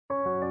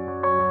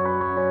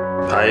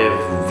I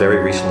have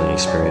very recently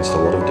experienced a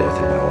lot of death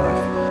in my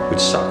life, which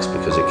sucks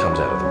because it comes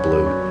out of the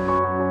blue.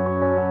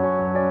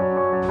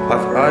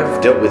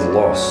 I've dealt with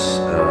loss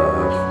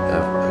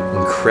an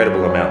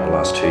incredible amount in the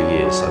last 2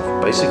 years.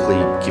 I've basically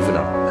given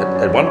up.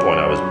 At one point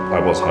I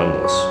was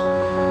homeless.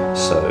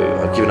 So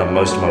I've given up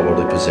most of my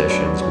worldly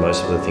possessions,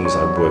 most of the things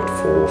I've worked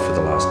for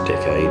the last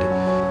decade.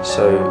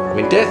 So, I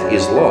mean, death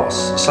is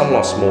loss. Some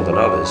loss more than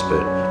others,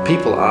 but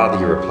people are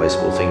the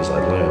irreplaceable things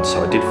I've learned.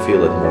 So I did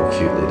feel it more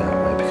acutely that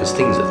way, because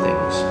things are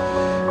things,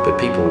 but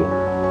people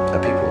are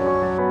people.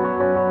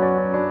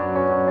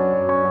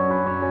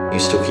 You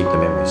still keep the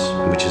memories,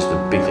 which is the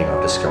big thing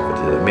I've discovered.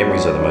 The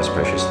memories are the most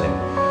precious thing.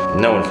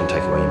 No one can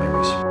take away your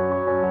memories.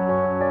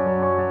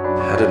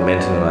 How did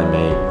Menton and I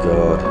meet?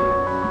 God.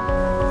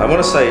 I want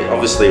to say,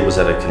 obviously, it was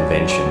at a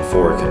convention,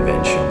 for a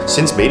convention.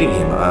 Since meeting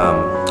him,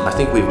 I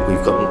think we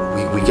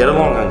get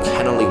along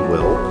uncannily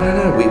well. I don't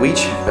know, we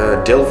each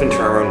delve into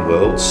our own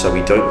worlds, so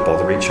we don't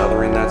bother each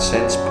other in that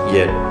sense,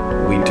 yet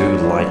we do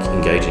like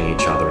engaging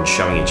each other and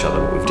showing each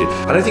other what we've did.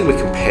 I don't think we're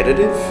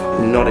competitive,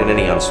 not in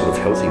any sort of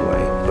healthy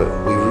way, but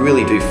we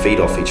really do feed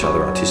off each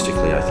other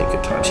artistically, I think,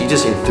 at times. He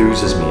just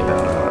enthuses me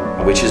about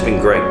art, which has been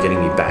great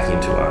getting me back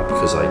into art,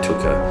 because I took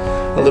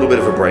a little bit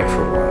of a break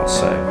for a while.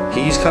 So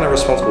he's kind of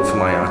responsible for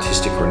my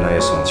artistic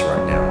renaissance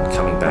right now, and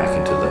coming back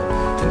into the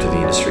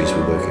industries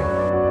we work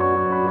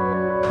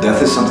in.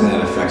 Death is something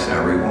that affects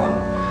everyone,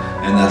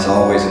 and that's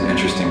always an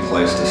interesting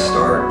place to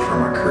start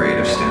from a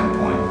creative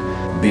standpoint.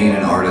 Being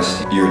an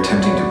artist, you're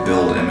attempting to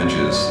build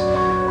images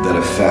that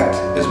affect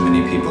as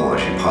many people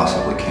as you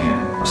possibly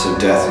can. So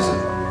death is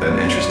an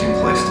interesting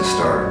place to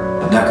start.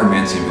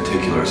 Necromancy in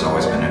particular has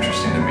always been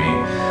interesting to me,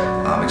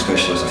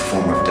 especially as a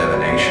form of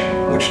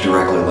divination, which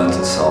directly lends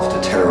itself to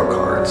tarot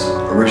cards.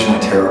 Originally,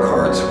 tarot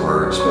cards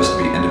were supposed to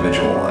be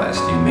individualized.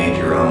 You made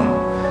your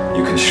own.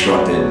 You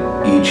constructed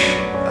each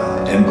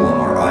emblem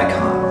or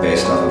icon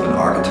based off of an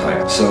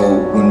archetype.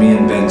 So when me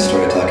and Ben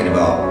started talking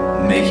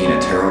about making a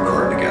tarot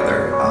card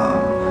together,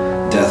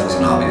 death was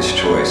an obvious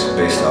choice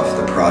based off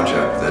the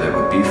project that it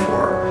would be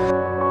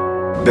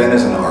for. Ben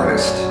is an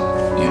artist.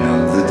 You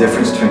know, the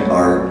difference between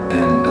art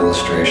and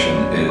illustration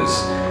is,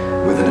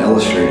 with an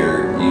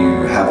illustrator,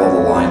 you have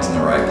all the lines in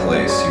the right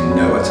place. You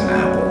know it's an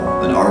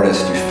apple. An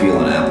artist, you feel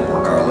an apple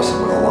regardless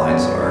of where the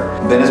lines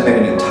are. Ben has made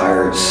an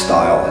entire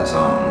style his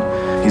own.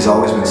 He's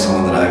always been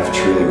someone that I've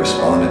truly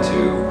responded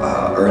to.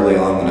 Early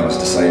on when I was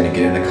deciding to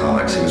get into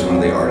comics, he was one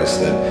of the artists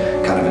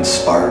that kind of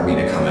inspired me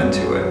to come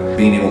into it.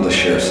 Being able to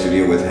share a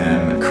studio with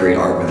him and create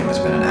art with him has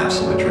been an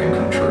absolute dream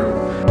come true.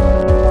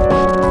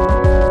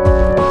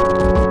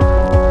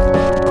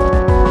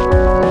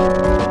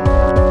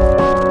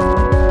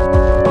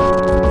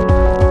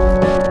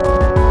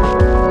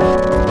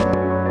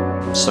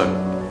 So,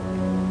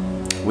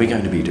 we're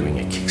going to be doing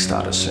a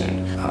Kickstarter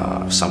soon.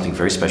 Something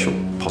very special,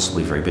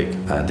 possibly very big.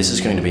 This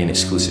is going to be an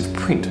exclusive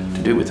print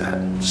to do with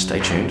that. Stay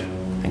tuned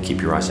and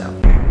keep your eyes out.